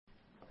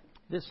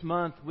This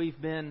month we've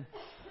been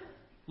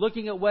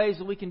looking at ways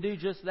that we can do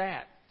just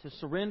that, to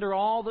surrender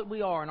all that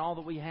we are and all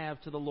that we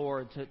have to the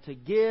Lord, to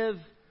give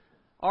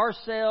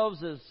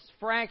ourselves as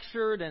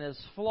fractured and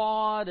as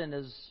flawed and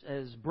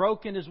as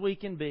broken as we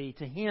can be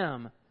to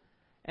Him,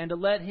 and to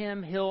let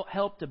Him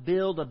help to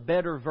build a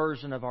better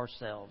version of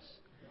ourselves.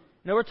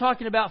 You know, we're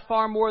talking about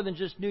far more than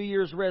just New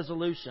Year's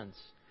resolutions.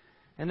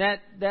 And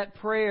that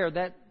prayer,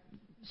 that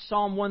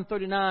Psalm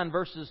 139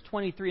 verses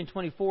 23 and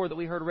 24 that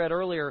we heard read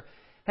earlier,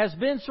 has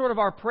been sort of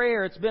our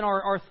prayer. It's been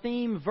our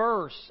theme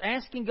verse,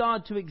 asking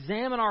God to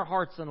examine our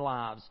hearts and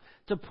lives,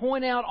 to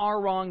point out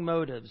our wrong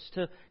motives,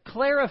 to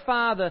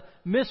clarify the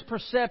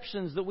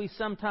misperceptions that we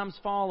sometimes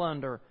fall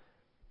under,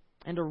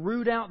 and to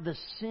root out the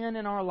sin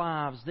in our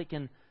lives that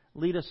can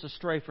lead us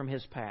astray from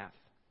His path.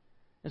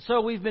 And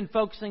so we've been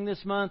focusing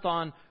this month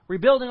on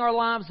rebuilding our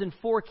lives in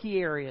 4 key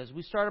areas.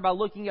 We started by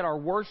looking at our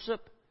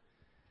worship,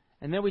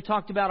 and then we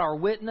talked about our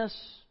witness.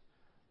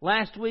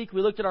 Last week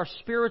we looked at our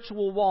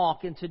spiritual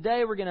walk, and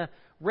today we're going to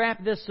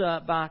wrap this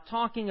up by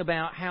talking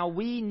about how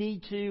we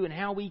need to and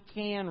how we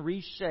can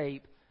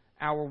reshape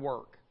our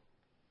work.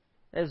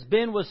 As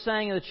Ben was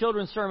saying in the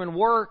children's sermon,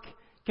 work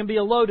can be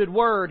a loaded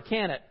word,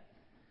 can't it?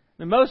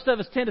 I mean, most of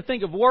us tend to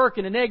think of work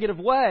in a negative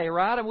way,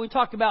 right? I mean, we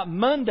talk about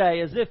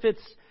Monday as if it's,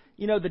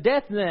 the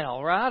death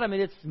knell, right? I mean,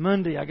 it's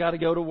Monday, I got to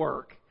go to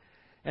work.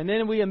 And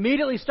then we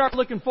immediately start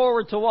looking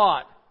forward to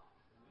what?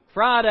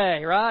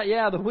 Friday, right?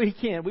 Yeah, the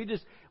weekend.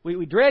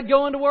 We dread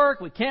going to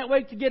work. We can't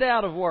wait to get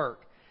out of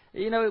work.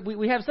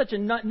 We have such a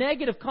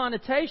negative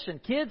connotation.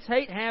 Kids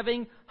hate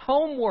having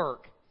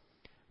homework.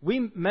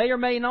 We may or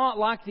may not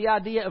like the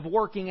idea of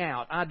working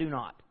out. I do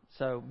not.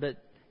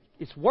 But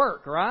it's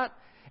work, right?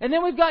 And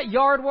then we've got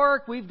yard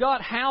work. We've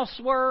got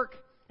housework.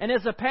 And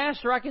as a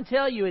pastor, I can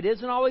tell you it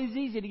isn't always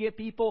easy to get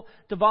people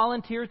to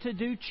volunteer to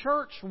do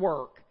church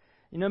work.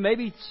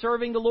 Maybe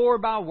serving the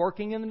Lord by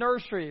working in the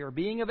nursery or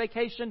being a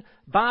vacation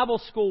Bible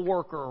school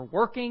worker or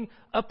working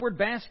upward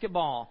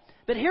basketball.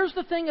 But here's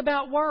the thing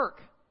about work.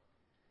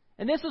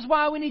 And this is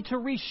why we need to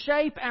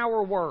reshape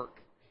our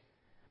work.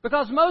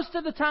 Because most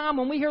of the time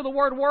when we hear the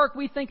word work,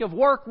 we think of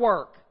work.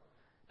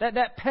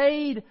 That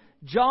paid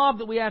job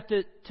that we have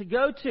to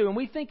go to. And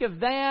we think of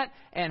that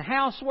and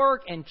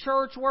housework and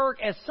church work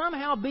as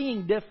somehow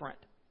being different.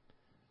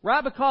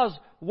 Right? Because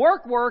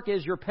work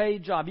is your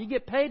paid job. You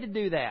get paid to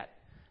do that.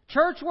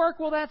 Church work,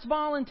 well, that's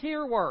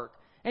volunteer work.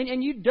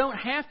 And you don't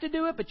have to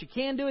do it, but you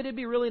can do it. It'd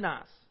be really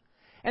nice.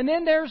 And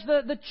then there's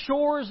the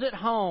chores at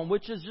home,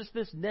 which is just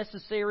this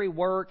necessary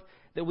work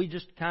that we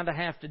just kind of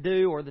have to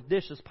do, or the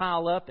dishes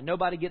pile up and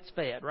nobody gets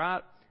fed,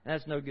 right?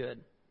 That's no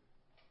good.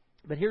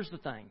 But here's the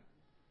thing.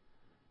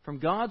 From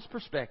God's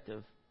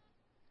perspective,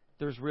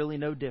 there's really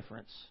no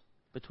difference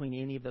between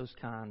any of those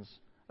kinds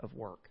of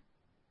work.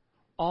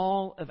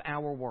 All of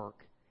our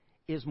work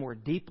is more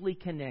deeply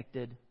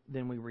connected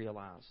than we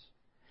realize.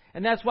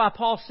 And that's why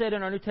Paul said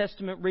in our New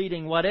Testament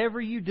reading, whatever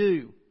you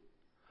do,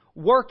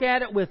 work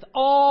at it with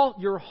all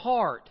your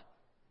heart,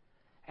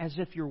 as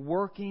if you're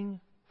working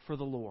for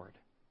the Lord.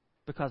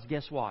 Because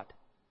guess what?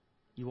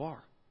 You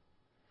are.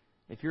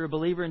 If you're a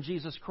believer in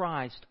Jesus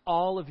Christ,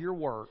 all of your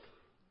work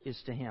is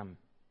to Him.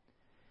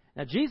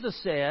 Now Jesus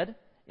said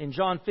in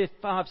John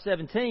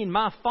 5:17,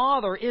 my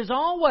Father is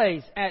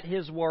always at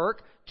His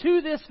work to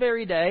this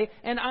very day,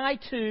 and I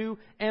too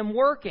am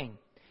working.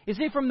 You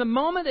see, from the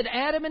moment that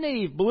Adam and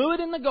Eve blew it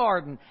in the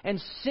garden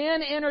and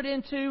sin entered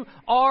into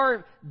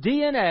our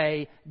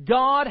DNA,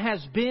 God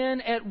has been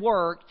at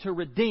work to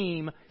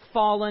redeem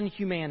fallen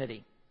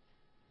humanity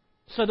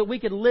so that we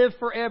could live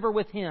forever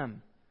with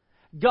Him.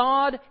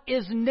 God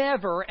is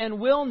never and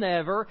will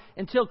never,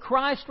 until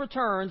Christ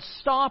returns,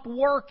 stop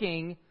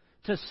working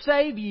to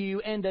save you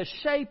and to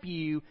shape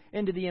you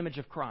into the image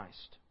of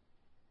Christ.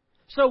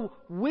 So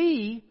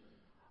we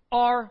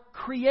are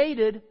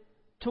created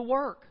to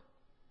work.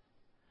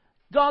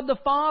 God the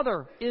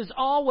Father is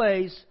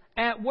always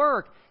at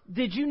work.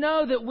 Did you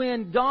know that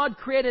when God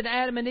created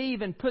Adam and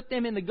Eve and put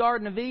them in the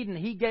Garden of Eden,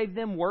 He gave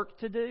them work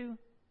to do?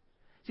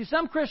 See,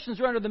 some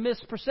Christians are under the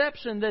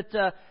misperception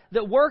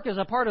that work is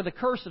a part of the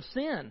curse of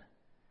sin.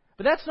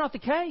 But that's not the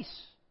case.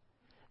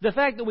 The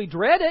fact that we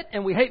dread it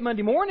and we hate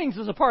Monday mornings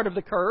is a part of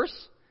the curse.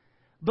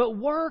 But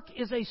work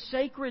is a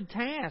sacred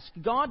task.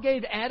 God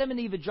gave Adam and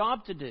Eve a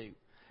job to do.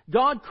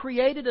 God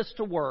created us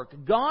to work.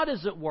 God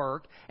is at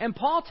work. And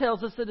Paul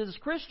tells us that as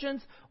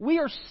Christians, we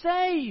are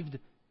saved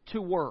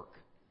to work.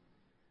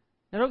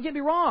 Now don't get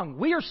me wrong.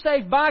 We are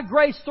saved by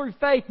grace through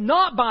faith,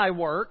 not by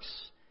works.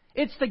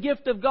 It's the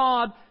gift of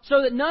God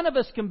so that none of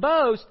us can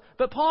boast.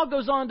 But Paul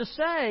goes on to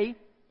say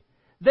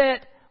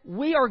that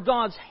we are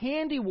God's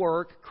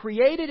handiwork,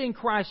 created in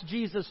Christ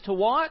Jesus to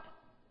what?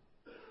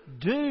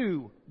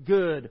 Do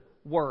good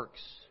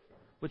works,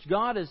 which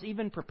God has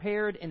even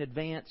prepared in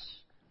advance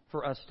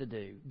for us to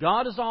do.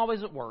 God is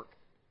always at work.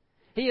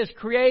 He has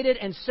created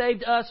and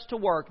saved us to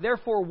work.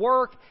 Therefore,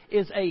 work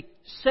is a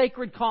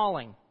sacred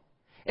calling.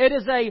 It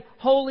is a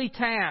holy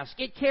task.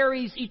 It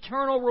carries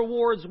eternal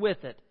rewards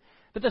with it.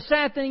 But the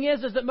sad thing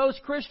is that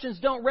most Christians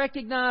don't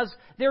recognize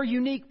their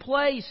unique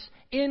place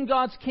in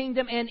God's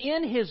kingdom and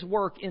in His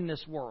work in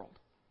this world.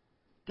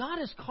 God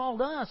has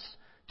called us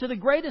to the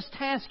greatest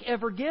task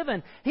ever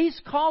given. He's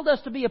called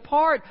us to be a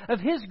part of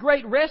His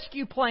great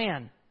rescue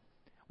plan.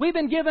 We've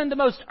been given the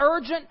most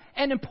urgent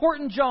and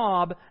important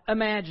job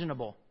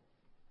imaginable.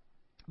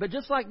 But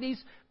just like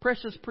these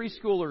precious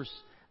preschoolers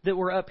that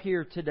were up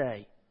here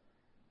today,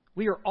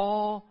 we are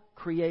all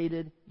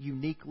created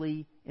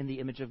uniquely in the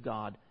image of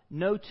God.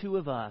 No two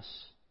of us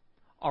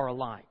are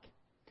alike.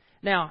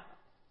 Now,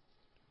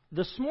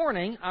 this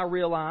morning I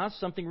realized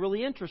something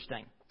really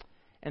interesting.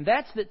 And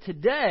that's that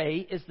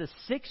today is the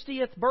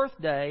 60th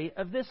birthday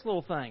of this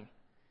little thing.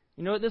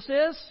 You know what this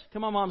is?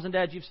 Come on, moms and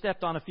dads, you've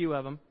stepped on a few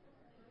of them.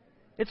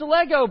 It's a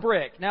Lego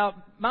brick.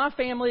 Now, my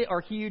family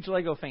are huge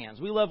Lego fans.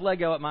 We love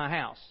Lego at my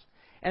house.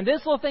 And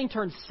this little thing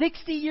turned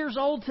 60 years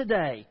old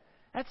today.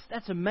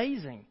 That's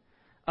amazing.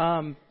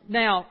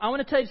 Now, I want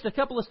to tell you just a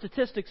couple of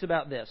statistics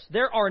about this.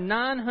 There are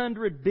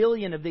 900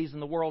 billion of these in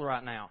the world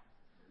right now.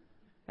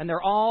 And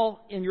they're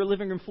all in your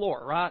living room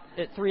floor, right,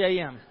 at 3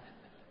 a.m.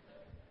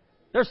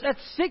 That's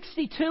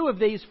 62 of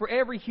these for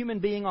every human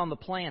being on the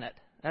planet.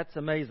 That's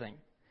amazing.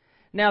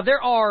 Now,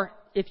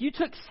 if you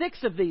took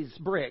 6 of these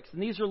bricks,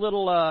 and these are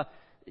little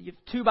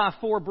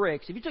 2x4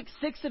 bricks, if you took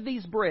 6 of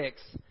these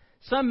bricks,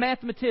 some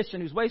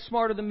mathematician who's way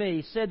smarter than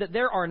me said that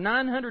there are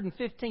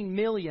 915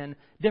 million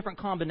different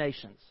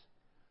combinations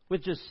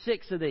with just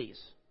 6 of these.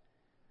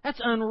 That's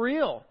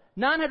unreal.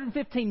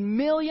 915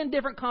 million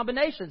different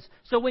combinations.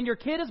 So when your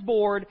kid is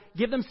bored,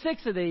 give them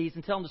 6 of these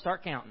and tell them to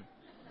start counting.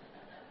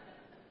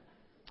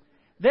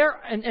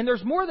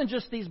 There's more than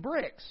just these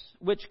bricks,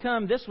 which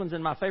come, this one's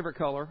in my favorite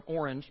color,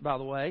 orange, by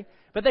the way,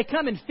 but they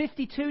come in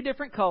 52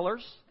 different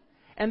colors,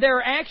 and there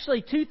are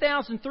actually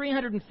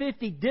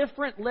 2,350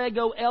 different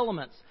Lego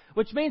elements,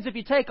 which means if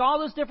you take all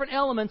those different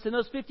elements in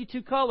those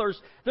 52 colors,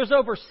 there's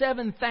over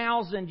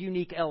 7,000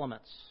 unique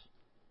elements.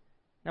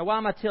 Now, why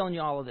am I telling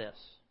you all of this?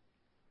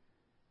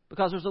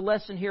 Because there's a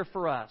lesson here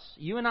for us.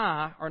 You and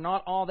I are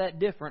not all that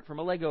different from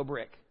a Lego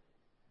brick.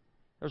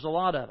 There's a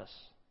lot of us,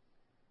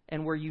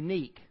 and we're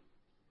unique.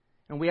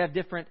 And we have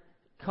different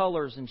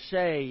colors and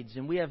shades,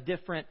 and we have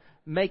different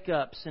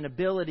makeups and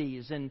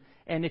abilities. And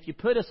if you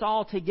put us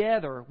all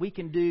together, we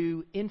can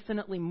do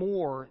infinitely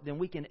more than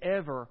we can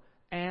ever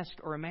ask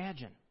or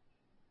imagine.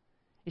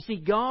 You see,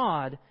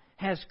 God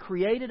has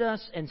created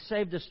us and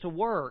saved us to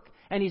work.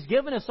 And He's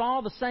given us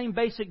all the same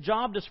basic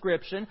job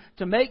description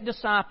to make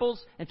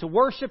disciples and to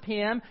worship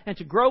Him and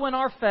to grow in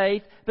our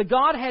faith. But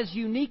God has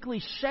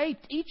uniquely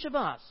shaped each of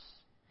us.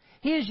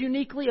 He has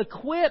uniquely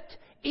equipped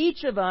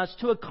each of us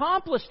to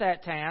accomplish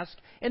that task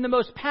in the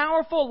most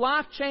powerful,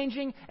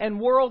 life-changing, and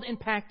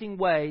world-impacting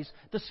ways.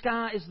 The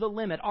sky is the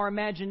limit. Our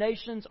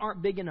imaginations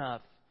aren't big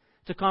enough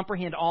to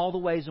comprehend all the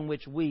ways in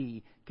which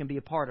we can be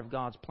a part of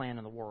God's plan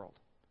in the world.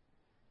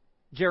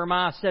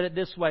 Jeremiah said it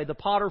this way: the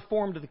potter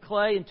formed the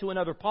clay into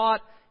another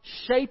pot,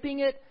 shaping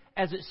it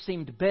as it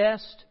seemed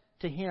best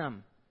to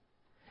him.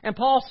 And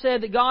Paul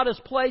said that God has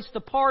placed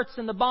the parts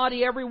in the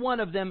body, every one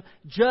of them,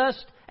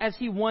 just as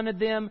He wanted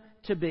them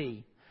to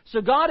be.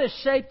 So God has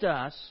shaped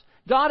us.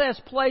 God has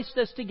placed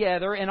us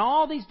together in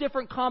all these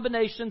different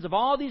combinations of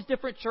all these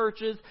different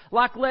churches,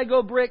 like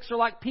Lego bricks or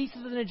like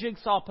pieces in a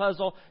jigsaw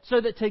puzzle,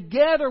 so that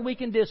together we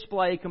can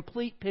display a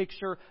complete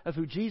picture of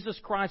who Jesus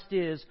Christ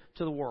is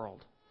to the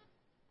world.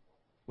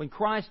 When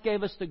Christ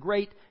gave us the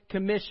Great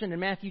Commission in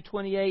Matthew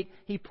 28,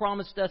 He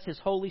promised us His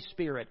Holy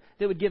Spirit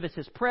that would give us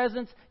His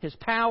presence, His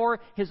power,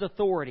 His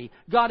authority.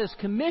 God has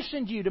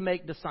commissioned you to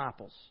make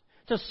disciples,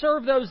 to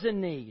serve those in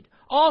need,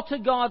 all to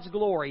God's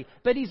glory.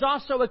 But He's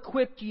also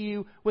equipped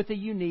you with a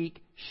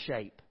unique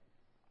shape.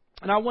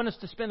 And I want us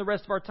to spend the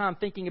rest of our time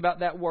thinking about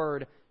that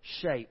word,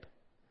 shape,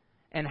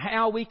 and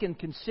how we can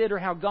consider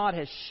how God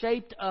has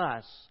shaped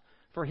us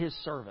for His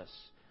service.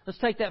 Let's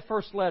take that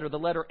first letter, the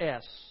letter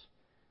S.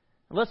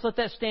 Let's let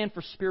that stand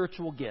for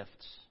spiritual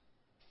gifts.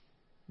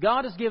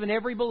 God has given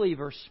every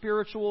believer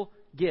spiritual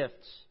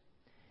gifts.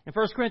 In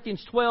 1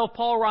 Corinthians 12,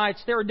 Paul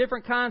writes, there are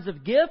different kinds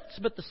of gifts,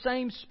 but the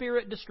same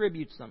Spirit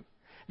distributes them.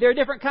 There are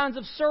different kinds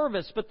of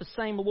service, but the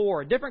same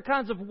Lord. Different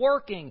kinds of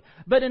working,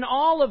 but in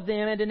all of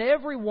them and in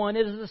every one,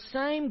 it is the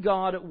same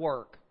God at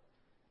work.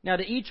 Now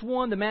to each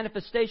one, the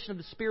manifestation of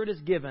the Spirit is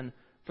given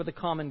for the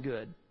common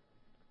good.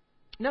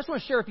 And I just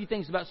want to share a few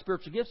things about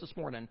spiritual gifts this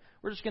morning.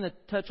 We're just going to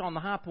touch on the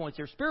high points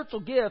here.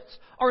 Spiritual gifts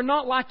are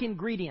not like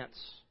ingredients.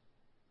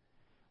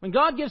 When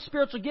God gives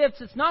spiritual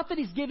gifts, it's not that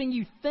He's giving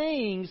you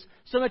things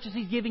so much as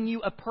He's giving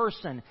you a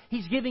person.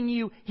 He's giving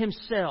you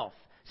Himself.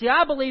 See,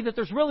 I believe that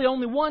there's really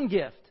only one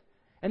gift,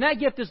 and that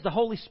gift is the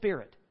Holy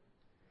Spirit.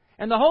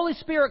 And the Holy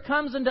Spirit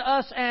comes into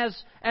us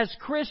as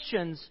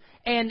Christians,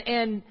 and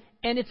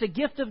it's a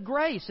gift of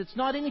grace. It's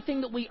not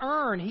anything that we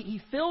earn.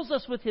 He fills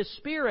us with His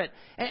Spirit.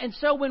 And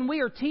so when we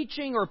are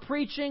teaching or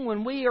preaching,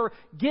 when we are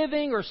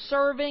giving or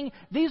serving,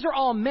 these are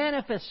all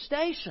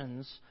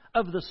manifestations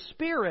of the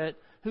Spirit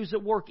who's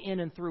at work in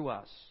and through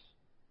us.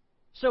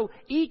 So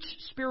each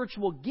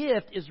spiritual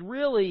gift is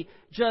really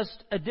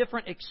just a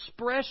different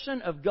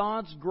expression of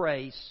God's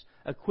grace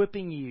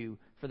equipping you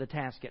for the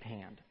task at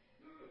hand.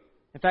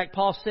 In fact,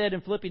 Paul said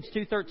in Philippians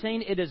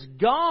 2:13, it is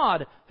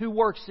God who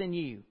works in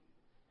you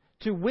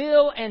to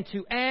will and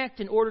to act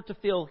in order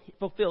to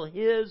fulfill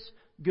His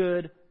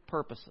good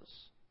purposes.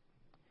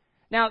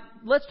 Now,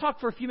 let's talk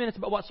for a few minutes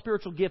about what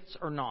spiritual gifts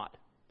are not.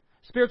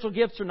 Spiritual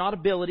gifts are not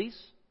abilities.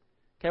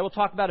 Okay, we'll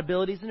talk about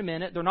abilities in a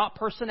minute. They're not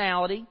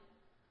personality.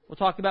 We'll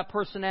talk about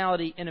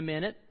personality in a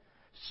minute.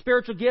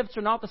 Spiritual gifts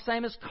are not the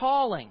same as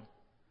calling.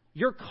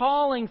 Your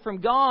calling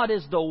from God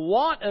is the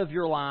what of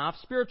your life.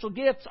 Spiritual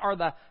gifts are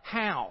the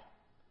how.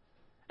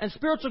 And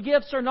spiritual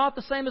gifts are not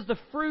the same as the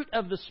fruit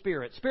of the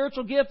Spirit.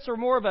 Spiritual gifts are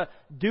more of a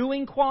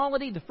doing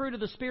quality. The fruit of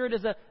the Spirit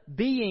is a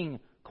being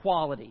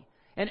quality.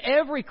 And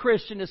every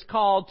Christian is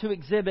called to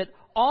exhibit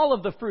all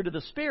of the fruit of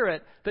the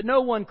Spirit, but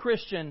no one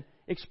Christian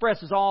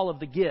expresses all of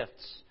the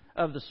gifts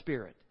of the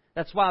Spirit.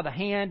 That's why the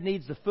hand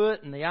needs the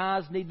foot and the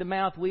eyes need the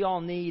mouth. We all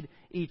need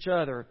each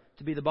other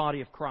to be the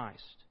body of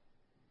Christ.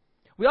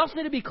 We also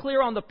need to be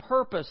clear on the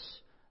purpose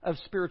of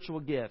spiritual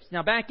gifts.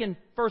 Now, back in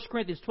 1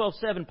 Corinthians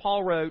 12:7,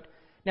 Paul wrote,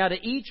 now to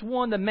each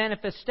one the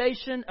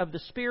manifestation of the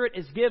Spirit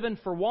is given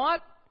for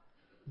what?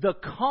 The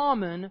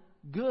common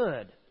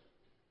good.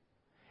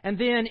 And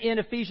then in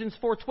Ephesians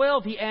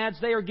 4:12 he adds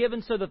they are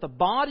given so that the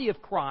body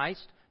of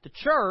Christ, the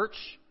church,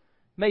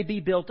 may be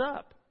built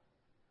up.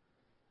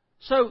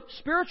 So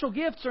spiritual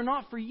gifts are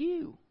not for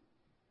you.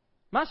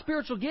 My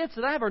spiritual gifts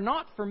that I have are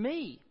not for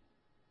me.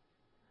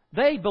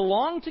 They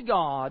belong to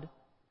God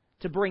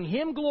to bring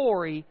Him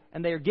glory,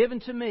 and they are given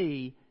to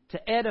me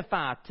to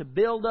edify, to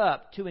build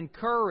up, to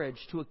encourage,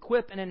 to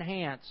equip and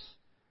enhance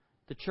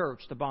the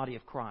church, the body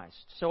of Christ.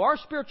 So our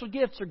spiritual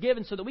gifts are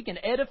given so that we can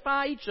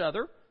edify each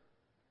other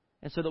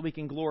and so that we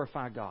can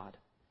glorify God.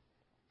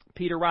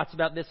 Peter writes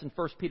about this in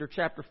 1 Peter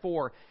chapter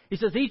 4. He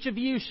says, each of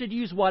you should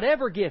use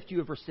whatever gift you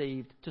have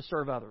received to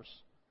serve others,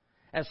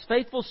 as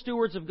faithful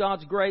stewards of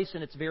God's grace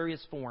in its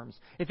various forms.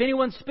 If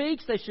anyone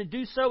speaks, they should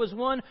do so as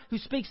one who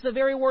speaks the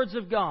very words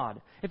of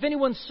God. If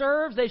anyone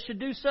serves, they should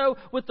do so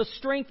with the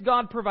strength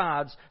God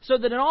provides, so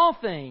that in all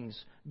things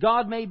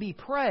God may be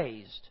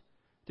praised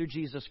through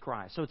Jesus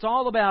Christ. So it's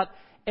all about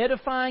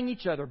edifying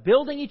each other,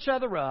 building each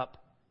other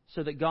up,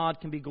 so that God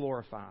can be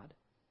glorified.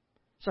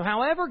 So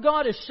however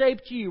God has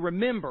shaped you,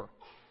 remember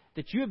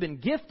that you have been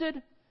gifted,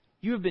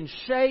 you have been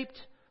shaped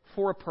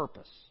for a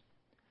purpose.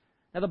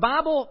 Now, the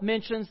Bible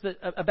mentions that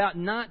about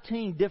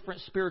 19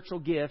 different spiritual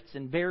gifts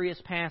in various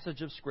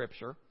passages of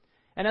Scripture.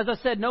 And as I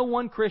said, no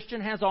one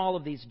Christian has all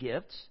of these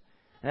gifts.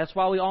 And that's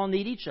why we all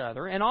need each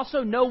other. And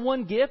also, no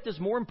one gift is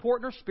more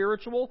important or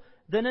spiritual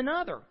than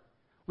another.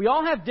 We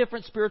all have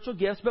different spiritual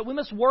gifts, but we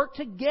must work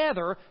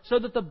together so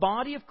that the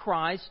body of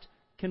Christ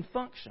can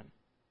function.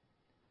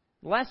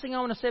 The last thing I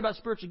want to say about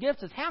spiritual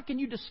gifts is how can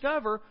you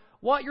discover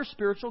what your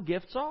spiritual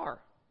gifts are?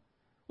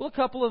 Well, a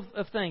couple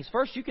of things.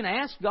 First, you can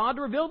ask God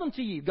to reveal them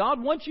to you.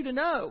 God wants you to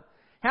know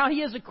how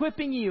He is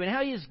equipping you and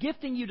how He is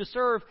gifting you to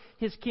serve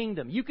His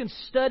kingdom. You can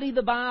study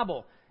the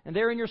Bible. And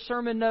there in your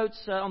sermon notes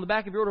on the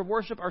back of your order of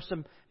worship are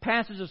some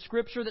passages of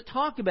Scripture that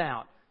talk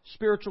about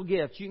spiritual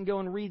gifts. You can go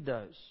and read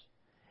those.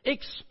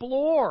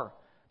 Explore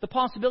the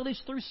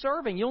possibilities through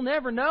serving. You'll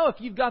never know if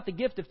you've got the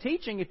gift of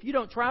teaching if you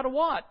don't try to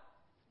what?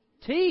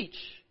 Teach.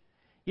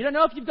 You don't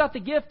know if you've got the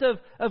gift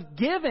of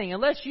giving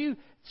unless you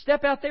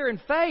step out there in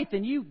faith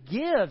and you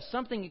give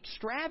something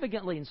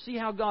extravagantly and see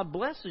how God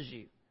blesses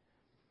you.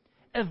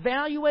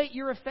 Evaluate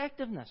your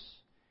effectiveness.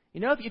 You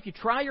know, if you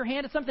try your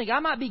hand at something, I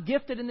might be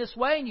gifted in this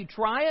way, and you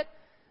try it,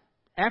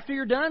 after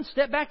you're done,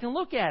 step back and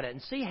look at it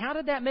and see, how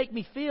did that make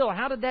me feel?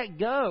 How did that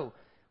go?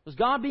 Was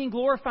God being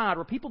glorified?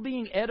 Were people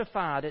being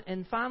edified?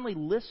 And finally,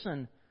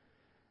 listen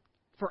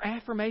for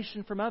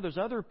affirmation from others.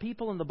 Other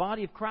people in the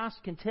body of Christ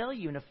can tell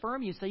you and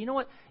affirm you and say, you know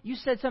what? You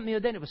said something the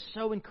other day and it was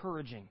so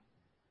encouraging.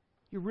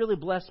 You really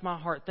blessed my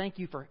heart. Thank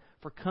you for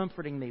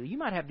comforting me. You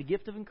might have the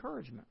gift of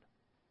encouragement.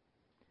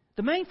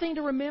 The main thing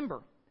to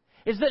remember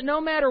is that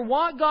no matter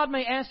what God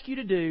may ask you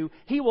to do,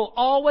 He will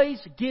always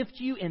gift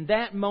you in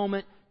that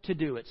moment to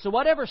do it. So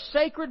whatever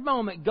sacred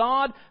moment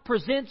God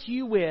presents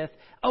you with,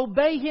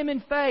 obey Him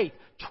in faith.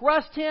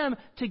 Trust Him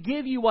to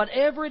give you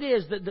whatever it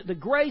is, the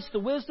grace, the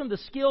wisdom, the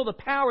skill, the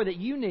power that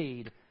you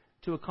need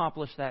to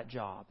accomplish that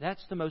job.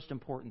 That's the most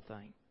important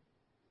thing.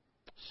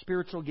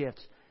 Spiritual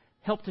gifts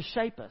help to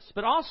shape us,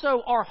 but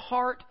also our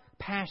heart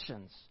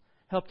passions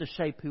help to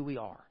shape who we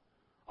are.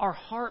 Our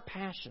heart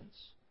passions.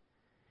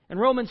 In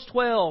Romans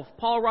 12,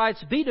 Paul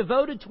writes, be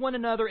devoted to one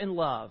another in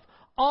love.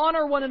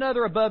 Honor one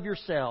another above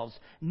yourselves.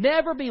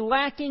 Never be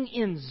lacking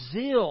in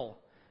zeal,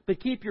 but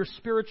keep your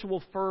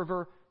spiritual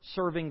fervor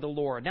serving the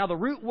Lord. Now, the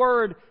root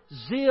word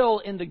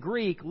zeal in the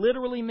Greek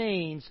literally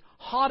means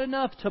hot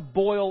enough to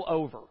boil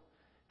over.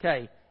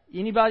 Okay,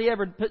 anybody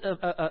ever put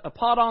a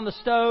pot on the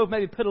stove,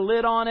 maybe put a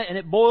lid on it, and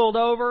it boiled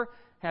over?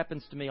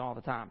 Happens to me all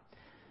the time.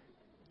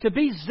 To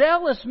be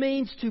zealous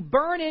means to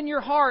burn in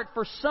your heart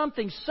for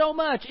something so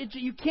much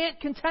you can't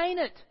contain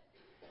it.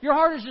 Your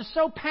heart is just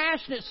so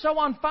passionate, so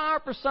on fire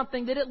for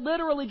something that it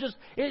literally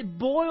it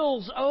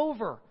boils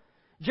over.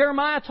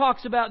 Jeremiah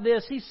talks about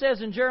this. He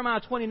says in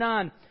Jeremiah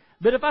 29,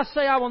 But if I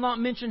say I will not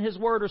mention His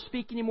word or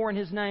speak any more in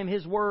His name,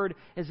 His word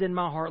is in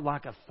my heart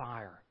like a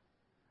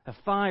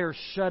fire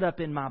shut up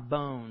in my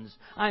bones.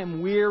 I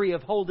am weary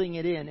of holding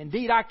it in.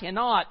 Indeed, I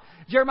cannot.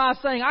 Jeremiah is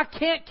saying, I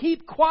can't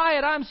keep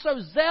quiet. I'm so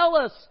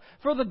zealous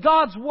for the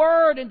God's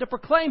word and to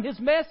proclaim His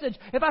message.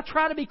 If I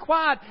try to be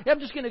quiet, I'm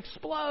just going to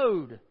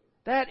explode.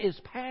 That is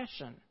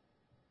passion.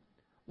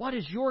 What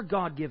is your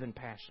God-given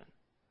passion?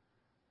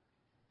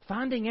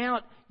 Finding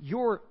out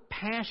your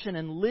passion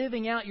and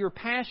living out your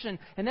passion.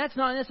 And that's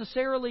not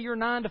necessarily your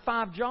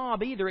 9-to-5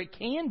 job either. It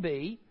can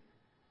be,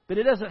 but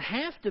it doesn't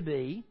have to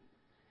be.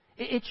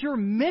 It's your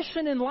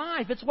mission in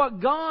life. It's what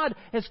God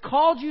has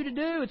called you to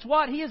do. It's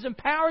what He has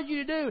empowered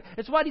you to do.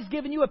 It's what He's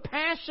given you a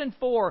passion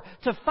for.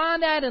 To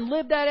find that and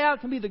live that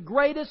out can be the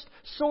greatest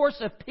source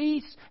of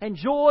peace and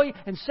joy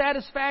and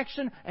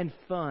satisfaction and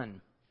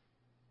fun.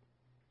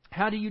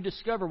 How do you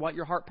discover what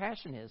your heart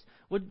passion is?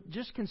 Well,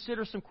 just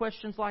consider some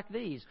questions like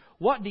these.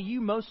 What do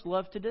you most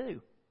love to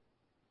do?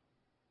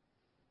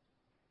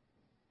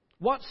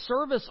 What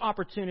service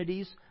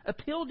opportunities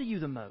appeal to you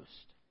the most?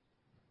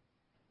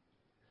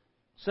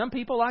 Some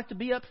people like to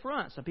be up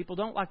front. Some people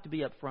don't like to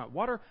be up front.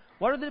 What are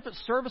the different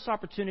service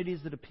opportunities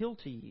that appeal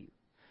to you?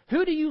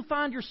 Who do you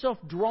find yourself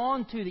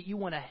drawn to that you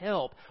want to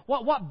help?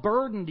 What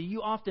burden do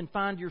you often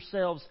find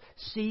yourselves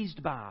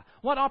seized by?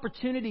 What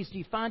opportunities do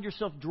you find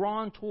yourself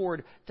drawn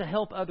toward to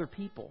help other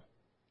people?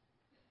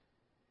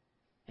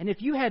 And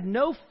if you had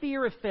no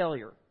fear of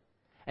failure,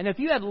 and if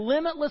you had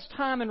limitless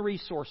time and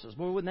resources,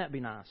 well, wouldn't that be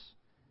nice?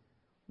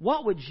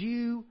 What would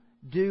you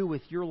do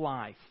with your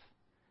life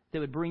that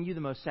would bring you the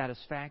most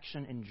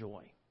satisfaction and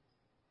joy?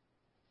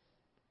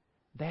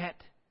 That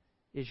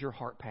is your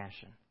heart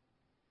passion.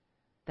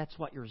 That's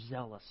what you're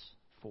zealous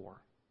for.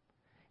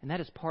 And that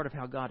is part of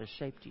how God has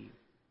shaped you.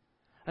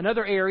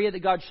 Another area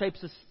that God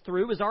shapes us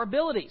through is our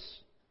abilities.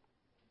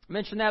 I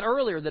mentioned that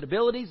earlier, that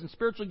abilities and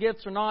spiritual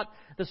gifts are not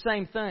the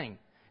same thing.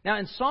 Now,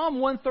 in Psalm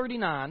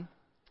 139,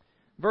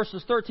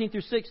 verses 13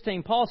 through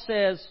 16,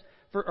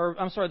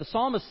 the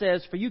psalmist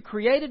says, "For you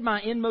created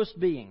my inmost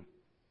being.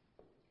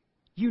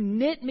 You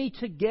knit me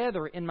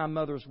together in my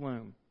mother's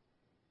womb.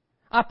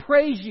 I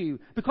praise you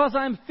because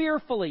I am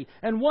fearfully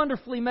and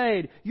wonderfully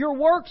made. Your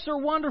works are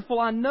wonderful.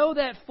 I know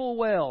that full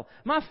well.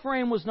 My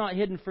frame was not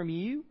hidden from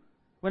you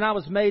when I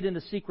was made in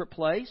the secret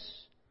place.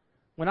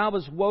 When I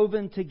was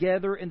woven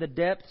together in the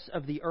depths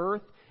of the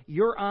earth,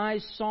 your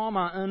eyes saw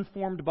my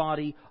unformed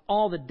body.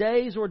 All the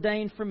days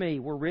ordained for me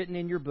were written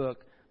in your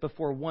book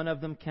before one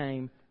of them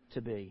came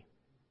to be."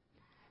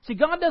 See,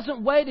 God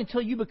doesn't wait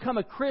until you become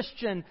a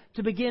Christian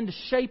to begin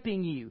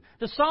shaping you.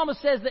 The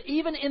psalmist says that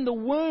even in the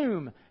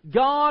womb,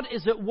 God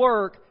is at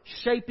work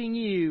shaping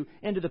you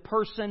into the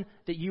person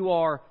that you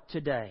are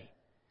today,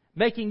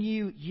 making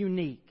you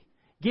unique,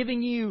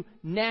 giving you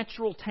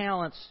natural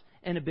talents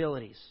and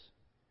abilities.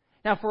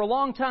 Now, for a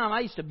long time,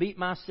 I used to beat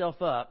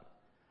myself up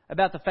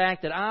about the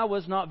fact that I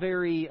was not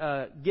very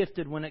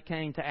gifted when it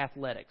came to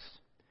athletics.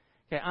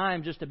 Okay, I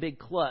am just a big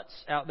klutz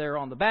out there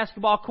on the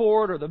basketball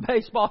court or the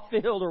baseball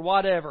field or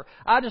whatever.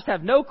 I just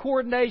have no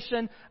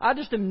coordination. I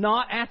just am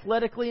not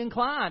athletically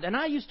inclined. And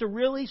I used to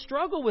really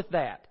struggle with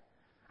that.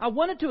 I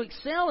wanted to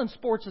excel in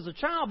sports as a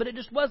child, but it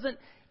just wasn't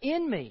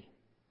in me.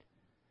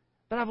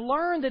 But I've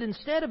learned that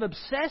instead of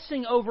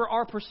obsessing over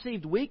our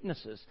perceived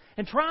weaknesses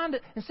and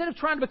instead of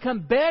trying to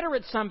become better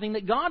at something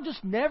that God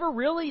just never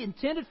really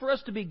intended for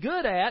us to be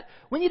good at,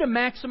 we need to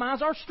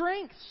maximize our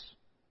strengths.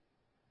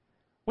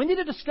 We need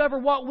to discover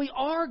what we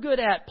are good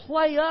at.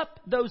 Play up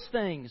those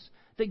things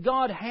that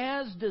God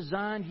has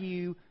designed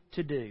you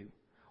to do.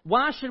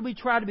 Why should we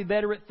try to be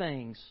better at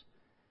things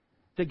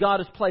that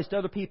God has placed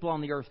other people on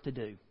the earth to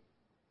do?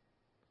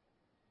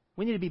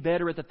 We need to be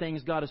better at the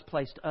things God has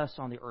placed us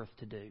on the earth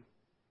to do.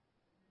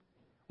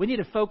 We need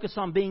to focus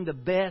on being the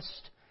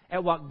best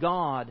at what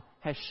God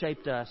has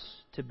shaped us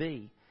to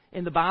be.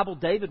 In the Bible,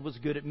 David was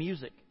good at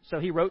music, so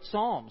he wrote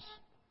Psalms.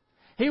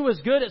 He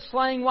was good at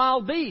slaying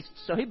wild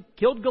beasts, so he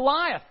killed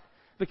Goliath,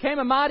 became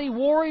a mighty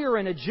warrior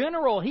and a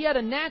general. He had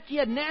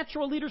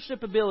natural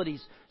leadership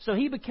abilities, so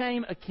he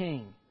became a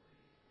king.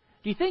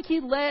 Do you think he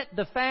let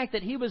the fact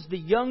that he was the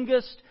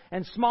youngest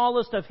and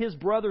smallest of his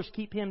brothers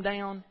keep him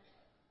down?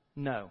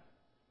 No.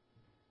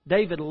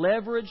 David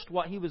leveraged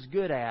what he was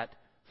good at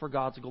for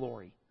God's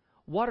glory.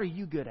 What are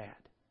you good at?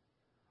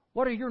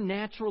 What are your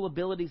natural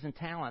abilities and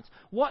talents?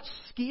 What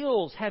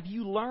skills have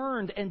you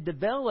learned and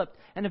developed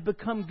and have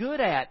become good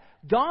at?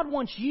 God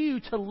wants you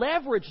to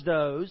leverage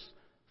those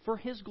for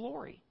His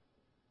glory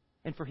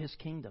and for His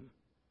kingdom.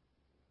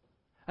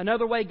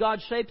 Another way God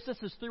shapes us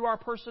is through our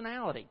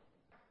personality.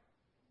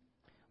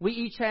 We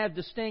each have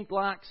distinct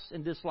likes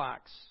and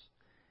dislikes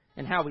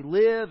in how we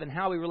live and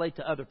how we relate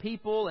to other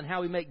people and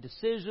how we make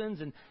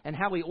decisions and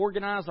how we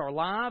organize our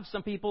lives.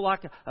 Some people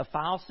like a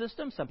file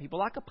system. Some people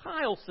like a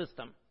pile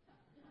system.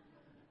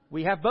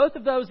 We have both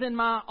of those in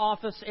my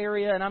office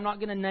area, and I'm not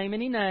going to name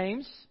any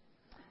names.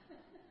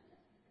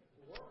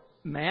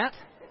 Matt?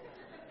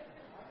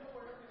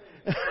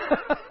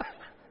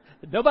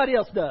 Nobody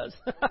else does.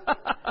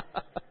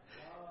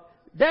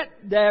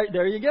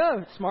 There you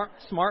go.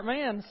 Smart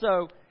man.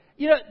 So,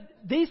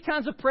 these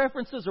kinds of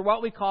preferences are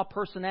what we call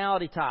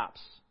personality types.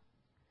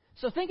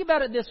 So think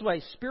about it this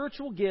way.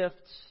 Spiritual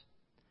gifts,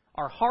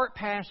 our heart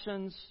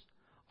passions,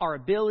 our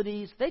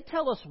abilities, they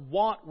tell us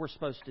what we're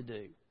supposed to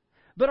do.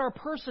 But our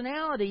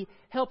personality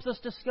helps us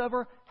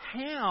discover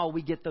how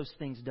we get those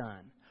things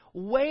done,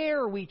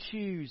 where we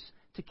choose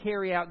to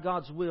carry out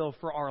God's will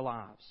for our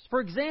lives. For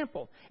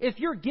example, if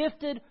you're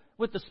gifted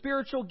with the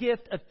spiritual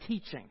gift of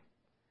teaching,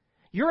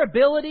 your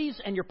abilities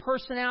and your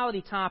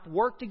personality type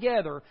work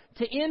together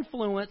to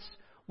influence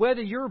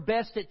whether you're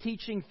best at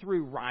teaching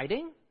through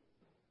writing,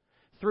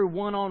 through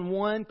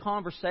one-on-one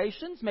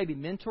conversations, maybe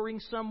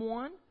mentoring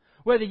someone,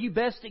 whether you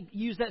best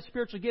use that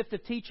spiritual gift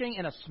of teaching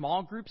in a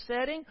small group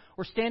setting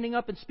or standing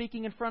up and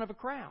speaking in front of a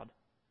crowd.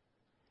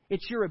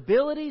 It's your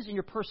abilities and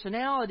your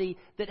personality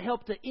that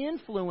help to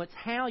influence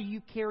how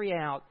you carry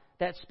out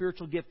that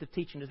spiritual gift of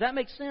teaching. Does that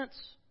make sense?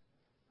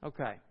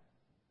 Okay.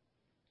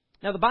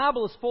 Now, the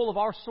Bible is full of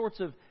all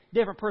sorts of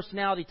different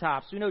personality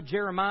types. We know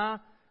Jeremiah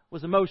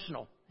was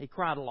emotional. He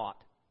cried a lot.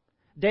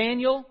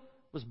 Daniel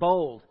was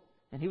bold,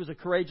 and he was a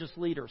courageous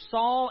leader.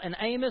 Saul and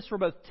Amos were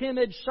both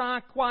timid, shy,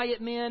 quiet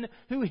men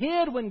who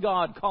hid when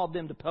God called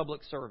them to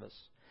public service.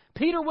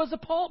 Peter was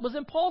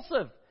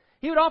impulsive.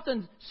 He would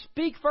often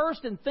speak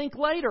first and think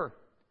later.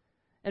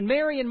 And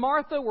Mary and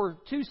Martha were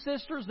two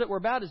sisters that were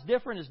about as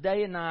different as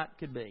day and night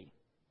could be.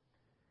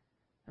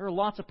 There are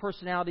lots of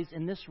personalities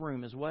in this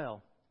room as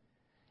well.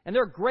 And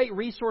there are great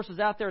resources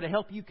out there to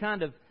help you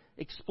kind of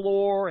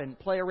explore and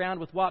play around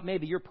with what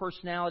maybe your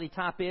personality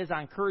type is.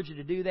 I encourage you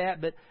to do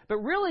that. But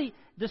really,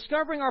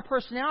 discovering our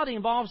personality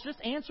involves just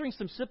answering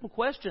some simple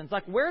questions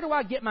like, where do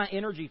I get my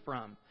energy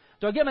from?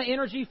 Do I get my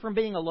energy from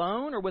being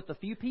alone or with a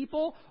few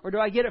people? Or do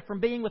I get it from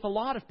being with a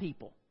lot of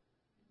people?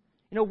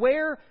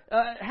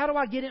 How do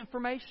I get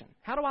information?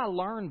 How do I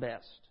learn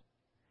best?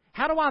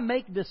 How do I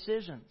make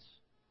decisions?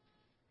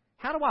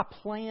 How do I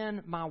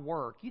plan my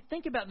work? You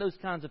think about those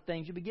kinds of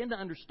things, you begin to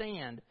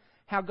understand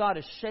how God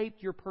has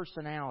shaped your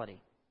personality.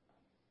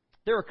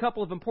 There are a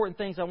couple of important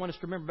things I want us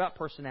to remember about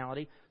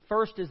personality.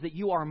 First is that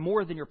you are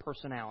more than your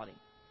personality.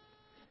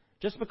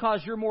 Just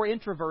because you're more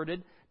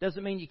introverted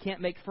doesn't mean you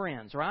can't make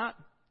friends, right?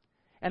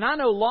 And I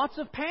know lots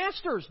of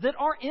pastors that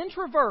are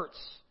introverts,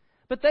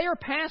 but they are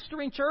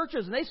pastoring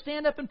churches and they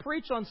stand up and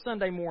preach on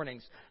Sunday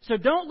mornings. So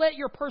don't let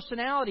your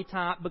personality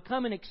type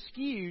become an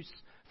excuse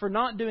for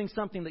not doing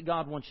something that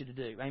God wants you to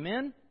do.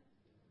 Amen?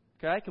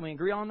 Okay, can we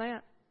agree on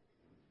that?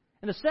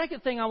 And the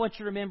second thing I want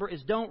you to remember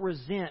is don't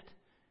resent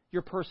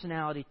your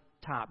personality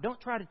type. Don't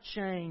try to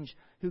change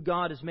who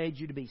God has made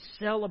you to be.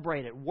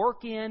 Celebrate it.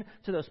 Work in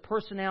to those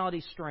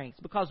personality strengths.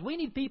 Because we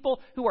need people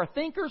who are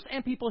thinkers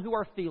and people who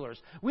are feelers.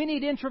 We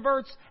need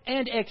introverts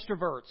and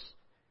extroverts.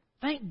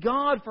 Thank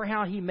God for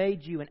how He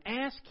made you and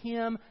ask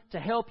Him to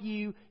help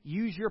you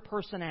use your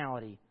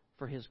personality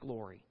for His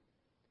glory.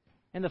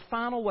 And the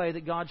final way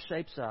that God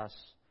shapes us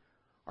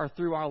are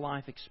through our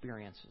life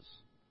experiences.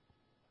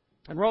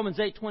 In Romans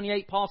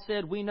 8:28, Paul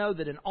said, we know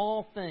that in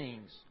all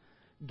things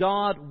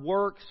God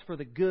works for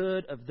the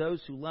good of those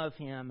who love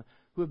Him,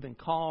 who have been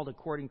called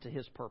according to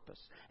His purpose.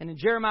 And in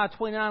Jeremiah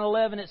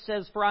 29:11 it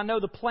says, for I know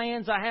the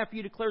plans I have for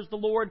you, declares the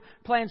Lord,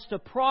 plans to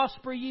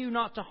prosper you,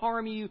 not to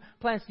harm you,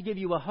 plans to give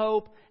you a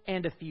hope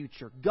and a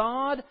future.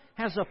 God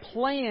has a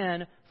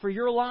plan for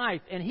your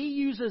life, and He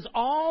uses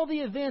all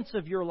the events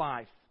of your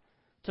life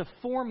to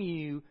form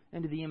you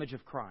into the image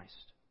of Christ.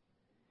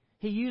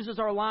 He uses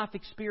our life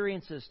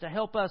experiences to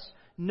help us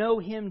know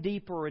Him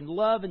deeper and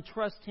love and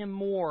trust Him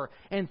more.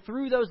 And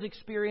through those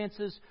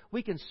experiences,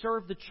 we can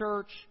serve the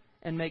church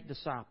and make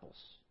disciples.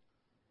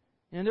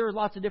 And there are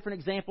lots of different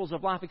examples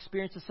of life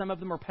experiences. Some of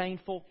them are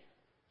painful.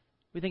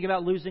 We think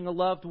about losing a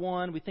loved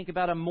one. We think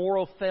about a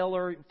moral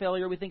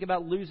failure. We think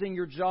about losing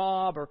your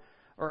job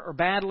or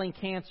battling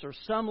cancer.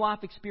 Some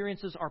life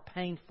experiences are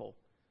painful.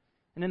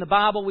 And in the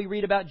Bible, we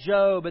read about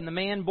Job and the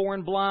man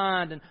born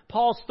blind and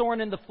Paul's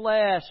thorn in the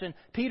flesh and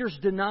Peter's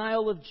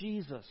denial of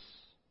Jesus.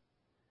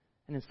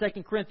 And in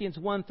 2 Corinthians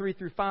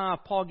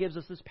 1:3-5, Paul gives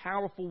us this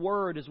powerful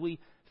word as we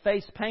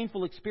face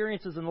painful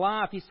experiences in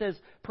life. He says,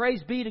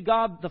 praise be to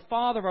God, the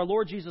Father of our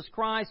Lord Jesus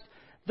Christ,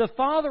 the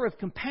Father of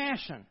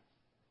compassion,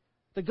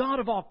 the God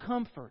of all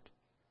comfort,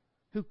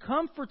 who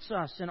comforts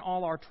us in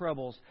all our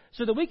troubles,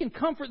 so that we can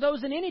comfort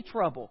those in any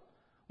trouble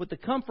with the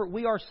comfort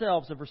we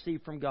ourselves have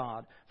received from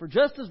God. For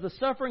just as the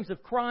sufferings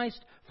of Christ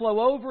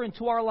flow over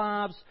into our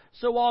lives,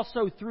 so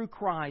also through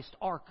Christ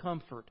our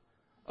comfort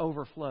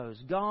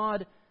overflows.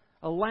 God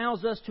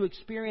allows us to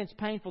experience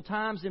painful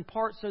times in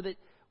part so that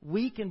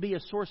we can be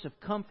a source of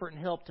comfort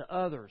and help to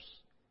others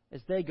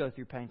as they go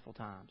through painful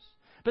times.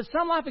 But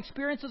some life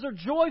experiences are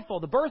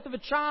joyful. The birth of a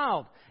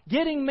child,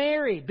 getting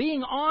married,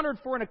 being honored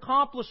for an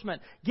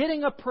accomplishment,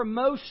 getting a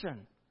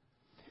promotion.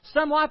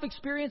 Some life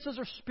experiences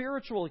are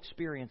spiritual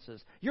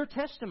experiences. Your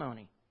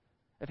testimony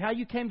of how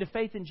you came to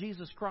faith in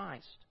Jesus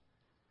Christ.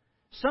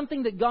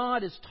 Something that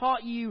God has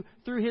taught you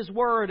through His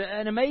Word.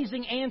 An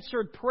amazing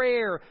answered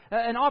prayer.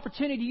 An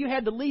opportunity you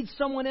had to lead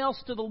someone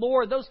else to the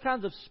Lord. Those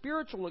kinds of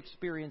spiritual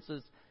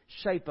experiences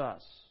shape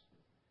us.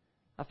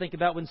 I think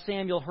about when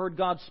Samuel heard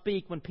God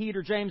speak, when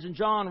Peter, James, and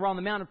John were on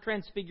the Mount of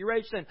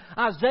Transfiguration,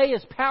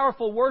 Isaiah's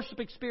powerful worship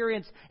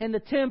experience in the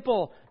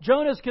temple,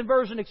 Jonah's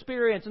conversion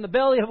experience in the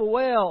belly of a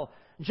whale,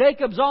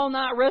 Jacob's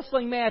all-night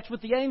wrestling match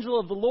with the angel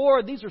of the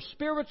Lord. These are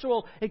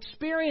spiritual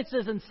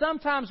experiences, and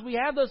sometimes we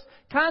have those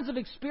kinds of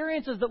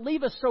experiences that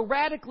leave us so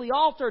radically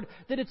altered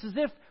that it's as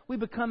if we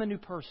become a new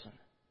person.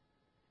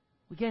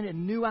 We gain a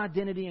new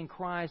identity in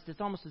Christ.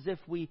 It's almost as if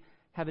we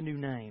have a new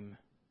name.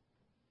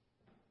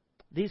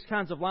 These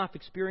kinds of life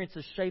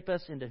experiences shape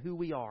us into who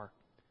we are.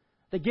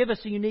 They give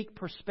us a unique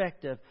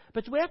perspective.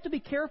 But we have to be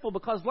careful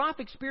because life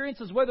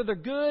experiences, whether they're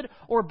good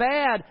or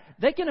bad,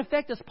 they can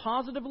affect us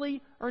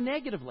positively or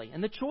negatively.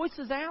 And the choice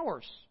is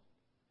ours.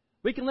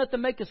 We can let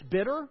them make us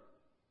bitter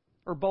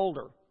or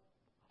bolder,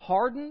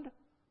 hardened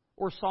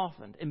or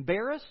softened,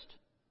 embarrassed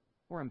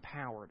or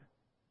empowered.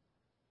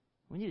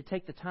 We need to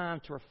take the time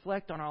to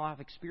reflect on our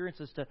life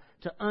experiences,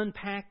 to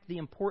unpack the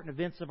important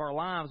events of our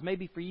lives.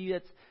 Maybe for you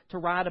it's to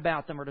write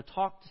about them or to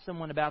talk to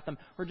someone about them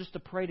or just to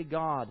pray to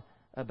God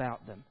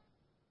about them.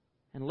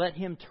 And let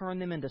Him turn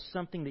them into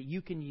something that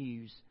you can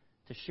use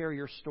to share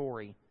your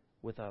story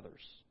with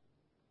others.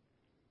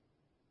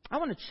 I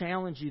want to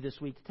challenge you this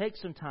week to take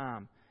some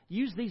time.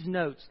 Use these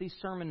notes, these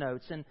sermon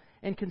notes,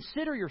 and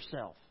consider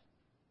yourself.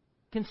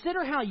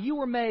 Consider how you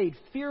were made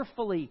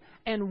fearfully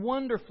and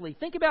wonderfully.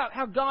 Think about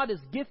how God has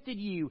gifted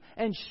you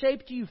and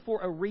shaped you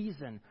for a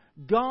reason.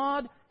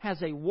 God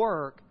has a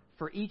work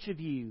for each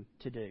of you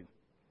to do.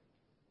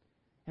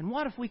 And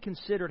what if we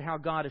considered how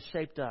God has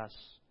shaped us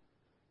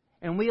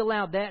and we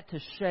allowed that to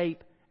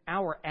shape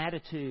our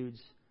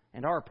attitudes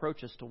and our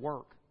approaches to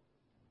work?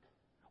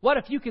 What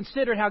if you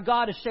considered how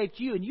God has shaped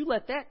you and you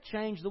let that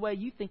change the way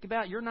you think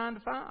about your 9 to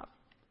 5?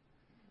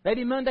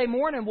 Maybe Monday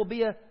morning will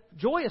be a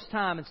joyous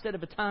time instead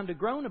of a time to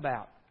groan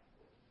about.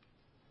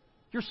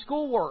 Your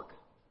schoolwork,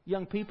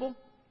 young people,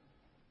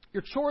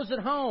 your chores at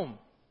home,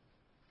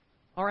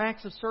 our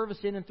acts of service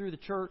in and through the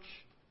church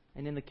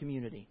and in the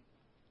community.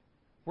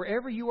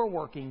 Wherever you are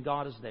working,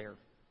 God is there.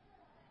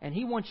 And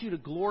He wants you to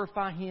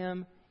glorify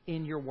Him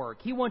in your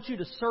work. He wants you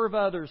to serve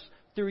others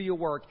through your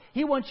work.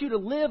 He wants you to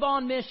live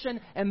on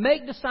mission and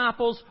make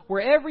disciples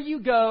wherever you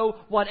go,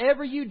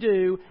 whatever you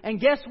do. And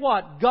guess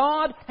what?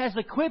 God has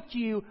equipped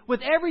you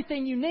with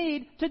everything you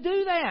need to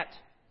do that.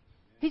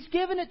 He's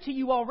given it to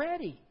you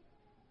already.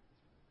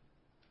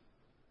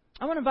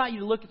 I want to invite you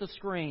to look at the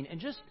screen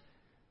and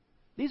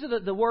these are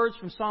the words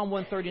from Psalm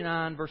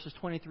 139, verses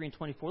 23 and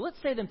 24.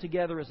 Let's say them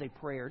together as a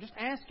prayer, just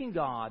asking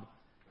God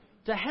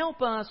to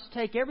help us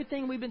take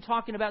everything we've been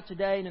talking about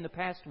today and in the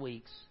past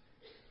weeks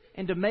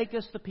and to make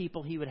us the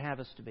people He would have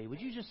us to be.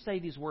 Would you just say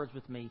these words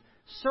with me?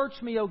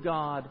 Search me, O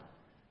God,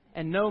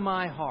 and know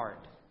my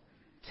heart.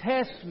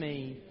 Test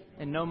me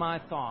and know my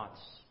thoughts.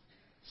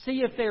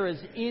 See if there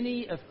is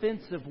any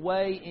offensive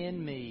way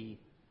in me,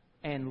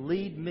 and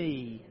lead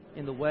me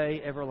in the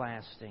way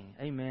everlasting.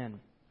 Amen.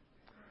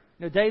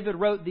 You know, David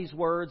wrote these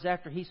words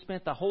after he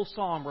spent the whole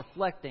psalm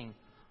reflecting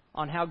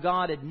on how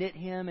God had knit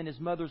him in his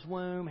mother's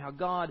womb, how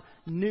God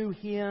knew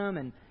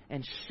him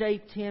and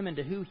shaped him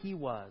into who he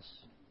was.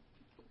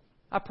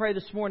 I pray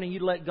this morning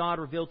you'd let God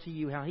reveal to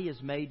you how He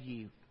has made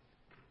you,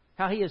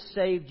 how He has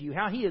saved you,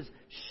 how He is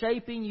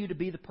shaping you to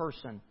be the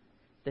person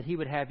that He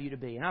would have you to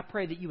be. And I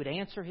pray that you would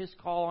answer His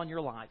call on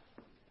your life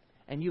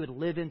and you would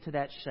live into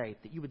that shape,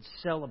 that you would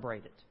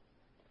celebrate it,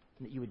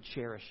 and that you would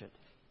cherish it,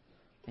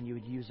 and you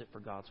would use it for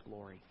God's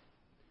glory.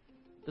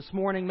 This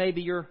morning,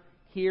 maybe you're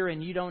here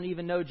and you don't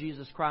even know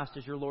Jesus Christ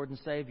as your Lord and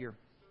Savior.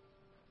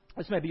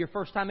 This may be your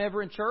first time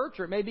ever in church,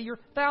 or it may be your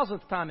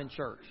 1,000th time in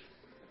church.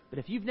 But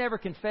if you've never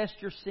confessed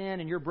your sin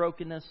and your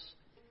brokenness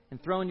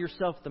and thrown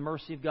yourself at the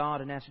mercy of God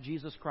and asked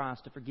Jesus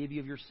Christ to forgive you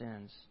of your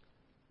sins,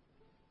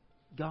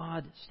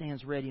 God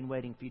stands ready and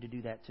waiting for you to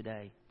do that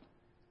today,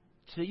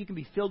 so that you can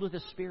be filled with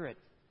His Spirit,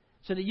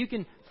 so that you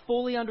can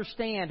fully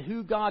understand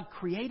who God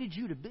created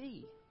you to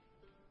be.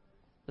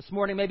 This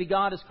morning, maybe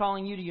God is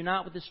calling you to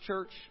unite with this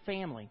church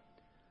family.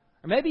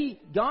 Or maybe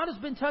God has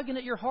been tugging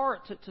at your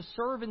heart to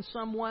serve in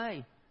some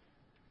way.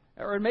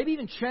 Or maybe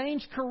even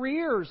change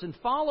careers and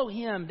follow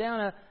Him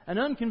down an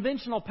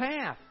unconventional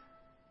path.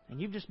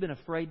 And you've just been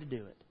afraid to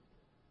do it.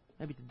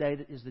 Maybe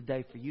today is the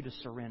day for you to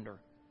surrender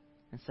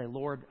and say,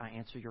 Lord, I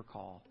answer your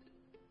call.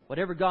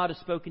 Whatever God has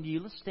spoken to you,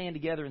 let's stand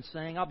together and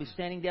sing. I'll be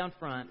standing down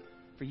front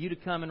for you to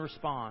come and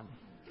respond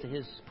to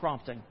His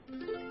prompting.